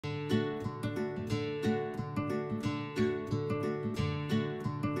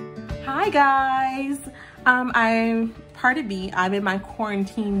Hi guys, pardon me, I'm in my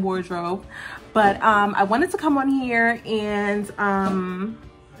quarantine wardrobe, but I wanted to come on here and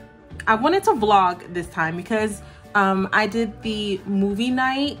I wanted to vlog this time because I did the movie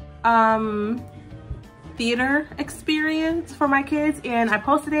night theater experience for my kids, and I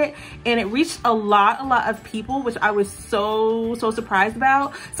posted it and it reached a lot of people, which I was so surprised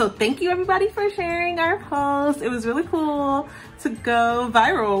about. So thank you everybody for sharing our post. It was really cool to go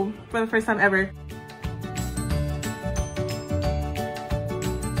viral for the first time ever.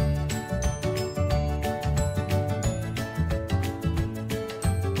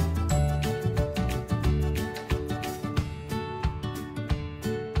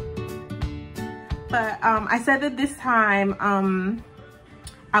 But I said that this time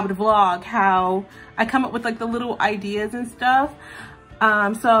I would vlog how I come up with like the little ideas and stuff.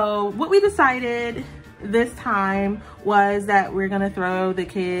 So what we decided this time was that we're gonna throw the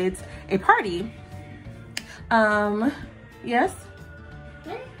kids a party. Yes?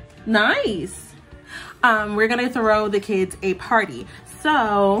 Nice. We're gonna throw the kids a party.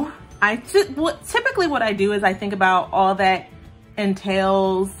 So typically what I do is I think about all that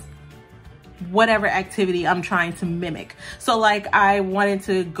entails whatever activity I'm trying to mimic. So like I wanted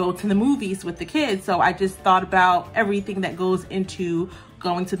to go to the movies with the kids, so I just thought about everything that goes into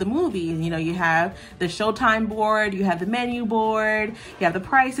going to the movies. You know, you have the Showtime board, you have the menu board, you have the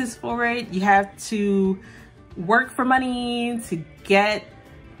prices for it, you have to work for money to get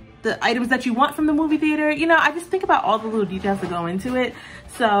the items that you want from the movie theater. You know, I just think about all the little details that go into it.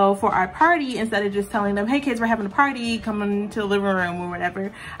 So for our party, instead of just telling them, hey kids, we're having a party, come into the living room or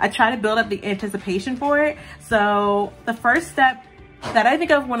whatever, I try to build up the anticipation for it. So the first step that I think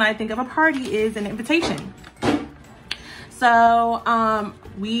of when I think of a party is an invitation. So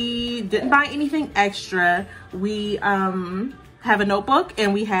we didn't buy anything extra. We have a notebook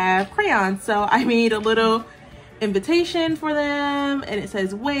and we have crayons. So I made a little invitation for them and it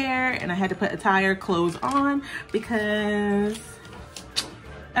says wear, and I had to put attire, clothes on, because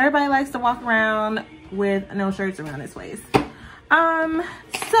everybody likes to walk around with no shirts around his waist.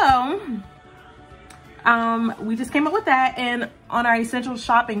 We just came up with that, and on our essential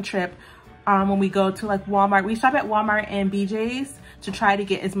shopping trip, when we go to like Walmart, we shop at Walmart and BJ's to try to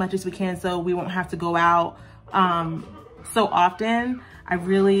get as much as we can so we won't have to go out so often.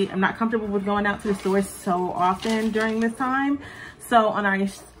 I'm not comfortable with going out to the stores so often during this time. So on our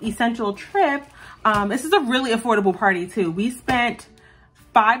essential trip, this is a really affordable party too. We spent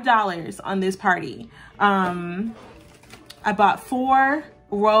 $5 on this party. I bought 4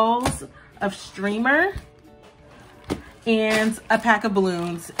 rolls of streamer and a pack of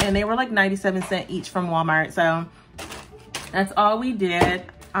balloons, and they were like 97 cents each from Walmart. So that's all we did.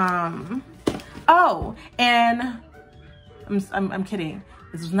 Oh, and I'm kidding.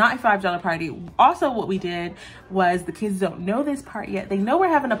 This was not a $5 party. Also, what we did was, the kids don't know this part yet. They know we're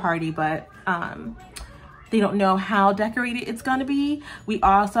having a party, but they don't know how decorated it's gonna be. We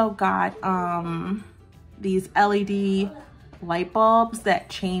also got these LED light bulbs that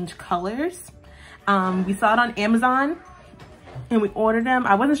change colors. We saw it on Amazon and we ordered them.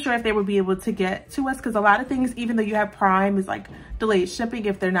 I wasn't sure if they would be able to get to us because a lot of things, even though you have Prime, is like delayed shipping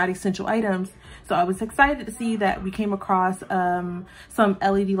if they're not essential items. So I was excited to see that we came across some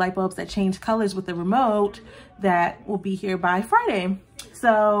LED light bulbs that change colors with the remote that will be here by Friday.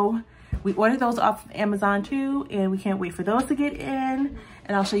 So we ordered those off of Amazon too, and we can't wait for those to get in.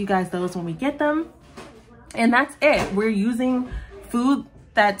 And I'll show you guys those when we get them. And that's it. We're using food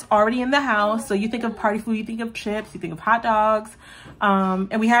that's already in the house. So you think of party food, you think of chips, you think of hot dogs.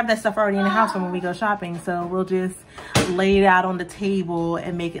 And we have that stuff already in the house from when we go shopping. So we'll just lay it out on the table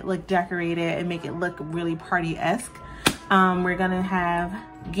and make it look decorated and make it look really party-esque. We're gonna have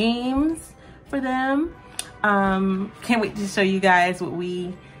games for them. Can't wait to show you guys what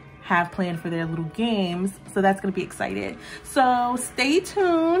we have planned for their little games. So that's gonna be exciting. So stay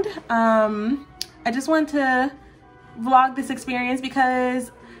tuned. I just wanted to vlog this experience because,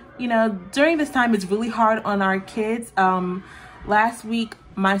 you know, during this time it's really hard on our kids. Last week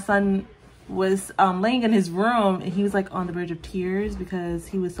my son was laying in his room and he was like on the verge of tears because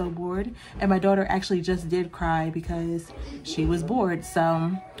he was so bored, and my daughter actually just did cry because she was bored.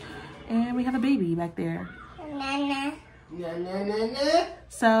 So, and we have a baby back there.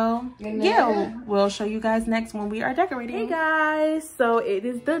 So yeah, we'll show you guys next when we are decorating. Hey guys, so it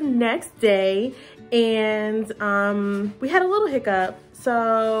is the next day, and we had a little hiccup.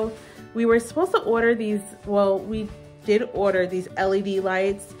 So we were supposed to order these, well, we did order these LED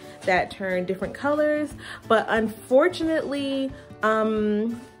lights that turn different colors, but unfortunately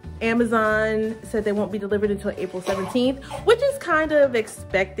Amazon said they won't be delivered until April 17th, which is kind of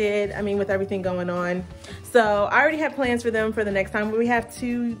expected, I mean, with everything going on. So I already have plans for them for the next time we have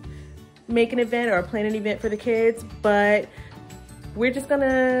to make an event or plan an event for the kids, but we're just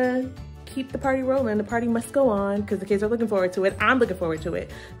gonna keep the party rolling. The party must go on because the kids are looking forward to it. I'm looking forward to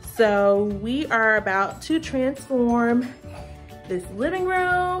it. So we are about to transform this living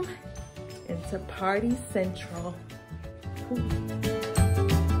room into Party Central. Ooh.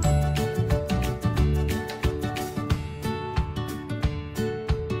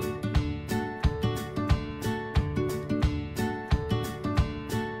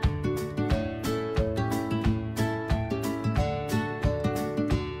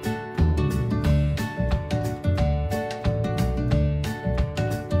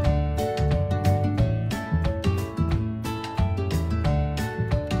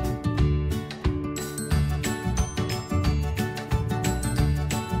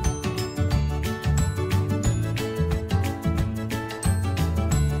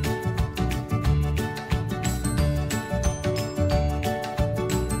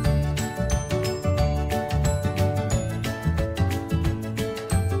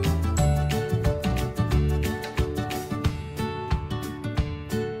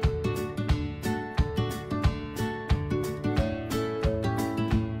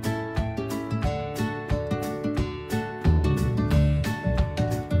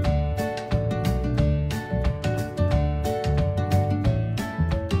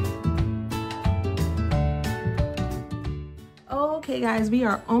 Okay guys, we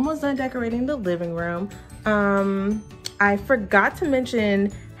are almost done decorating the living room. I forgot to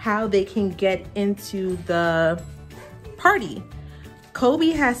mention how they can get into the party.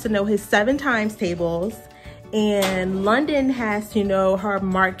 Kobe has to know his 7 times tables and London has to know her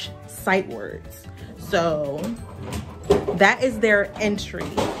March sight words. So that is their entry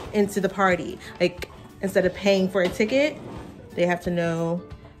into the party. Like, instead of paying for a ticket, they have to know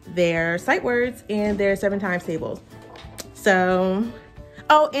their sight words and their 7 times tables. So,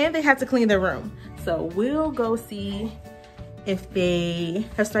 oh, and they have to clean their room. So we'll go see if they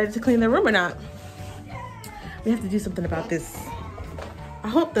have started to clean their room or not. We have to do something about this. I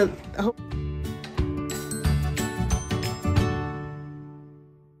hope.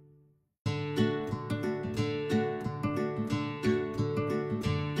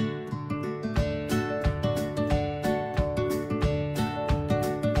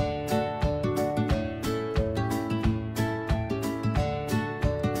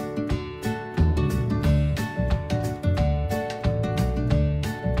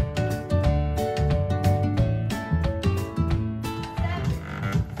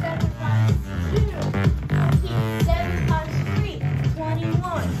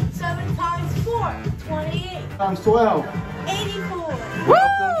 Times 12. 84.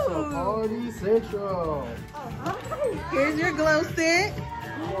 Welcome to Party Central. Here's your glow stick.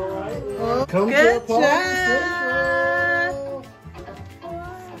 All right. Oh, Come good to Party job. Central.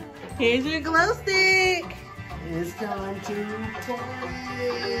 Here's your glow stick. It's time to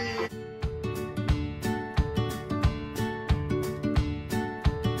party.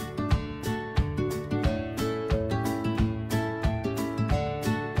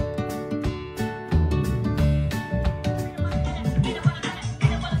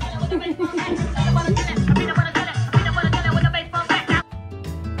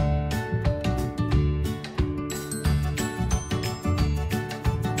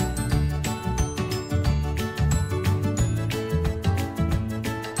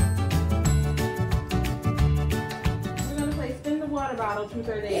 Truth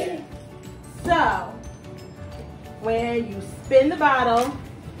or dare. So, when you spin the bottle,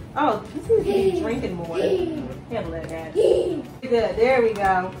 oh, this is me drinking more. Handle that, Dad. Good, there we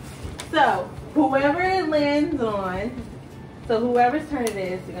go. So, whoever it lands on, so whoever's turn it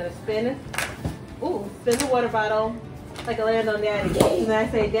is, you're gonna spin the water bottle like a land on Daddy. And I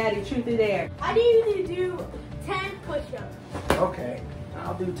say, Daddy, truth or dare. I need you to do 10 push-ups. Okay,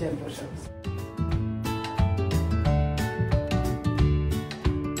 I'll do 10 push-ups.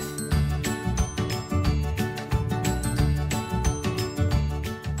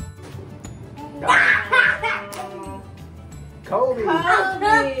 Kobe. I'm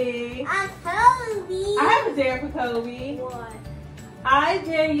Kobe. I have a dare for Kobe. What? I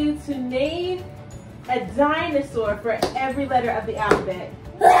dare you to name a dinosaur for every letter of the alphabet.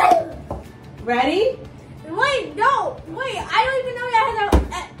 Ready? Wait, no. Wait, I don't even know that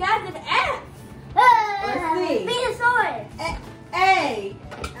has an F. Let's see. Betasaurus. A.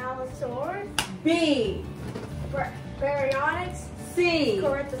 Allosaurus. B. Baryonyx. C.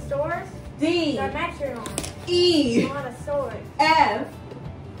 Corythosaurus. D. Dimetrodon. E. Monosaurus. F.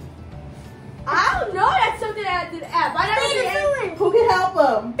 Captain F. I never see it. Who can help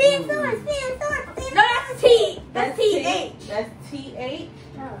him? Spinosaurus. No, that's T. That's TH. That's TH.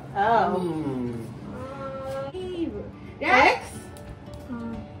 Hmm. X.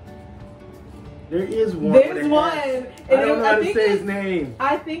 There is one. There's but one. I don't know how to say his name.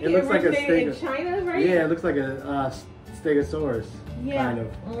 I think It it looks like a originated in stego- China, right? Yeah, it looks like a stegosaurus. Yeah. Kind of.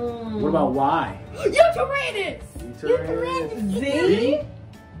 What about Y? Euterranus. Euterranus. Z?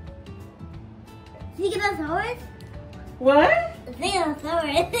 Stegosaurus. What?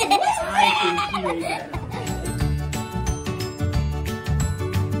 Stegosaurus. I think she ate that.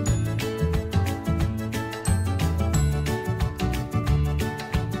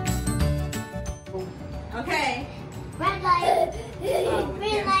 Okay. Red light.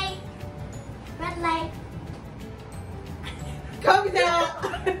 Green light. Red light. Calm down.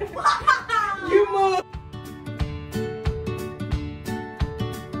 You move.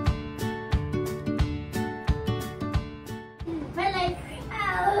 Red light.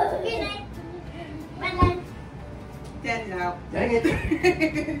 Green light. Red light. Daddy's out. Dang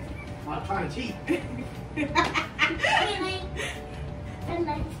it. I'm trying to cheat. Green light. Red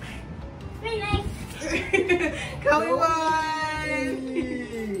light. Green light. Kobe won.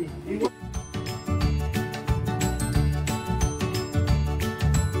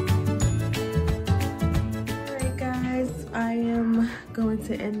 Alright guys, I am going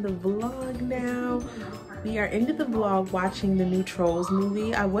to end the vlog now. We are ending the vlog watching the new Trolls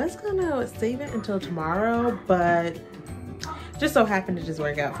movie. I was gonna save it until tomorrow, but just so happened to just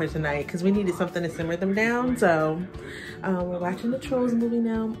work out for tonight because we needed something to simmer them down. So we're watching the Trolls movie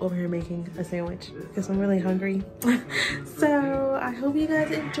now. I'm over here making a sandwich because I'm really hungry. So I hope you guys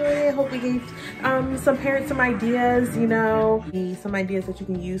enjoyed it. Hope we gave some parents some ideas, you know, some ideas that you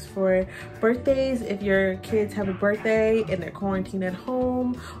can use for birthdays if your kids have a birthday and they're quarantined at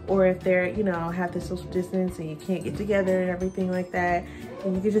home, or if they're, you know, have the social distance and you can't get together and everything like that.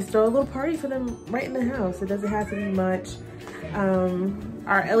 And you can just throw a little party for them right in the house. It doesn't have to be much.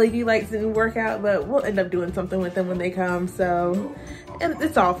 Our LED lights didn't work out, but we'll end up doing something with them when they come, so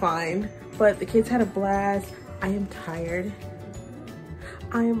it's all fine. But the kids had a blast. I am tired.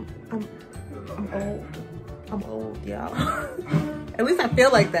 I'm old, y'all. At least I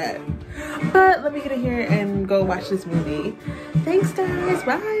feel like that. But let me get in here and go watch this movie. Thanks guys,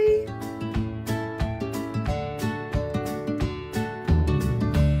 bye.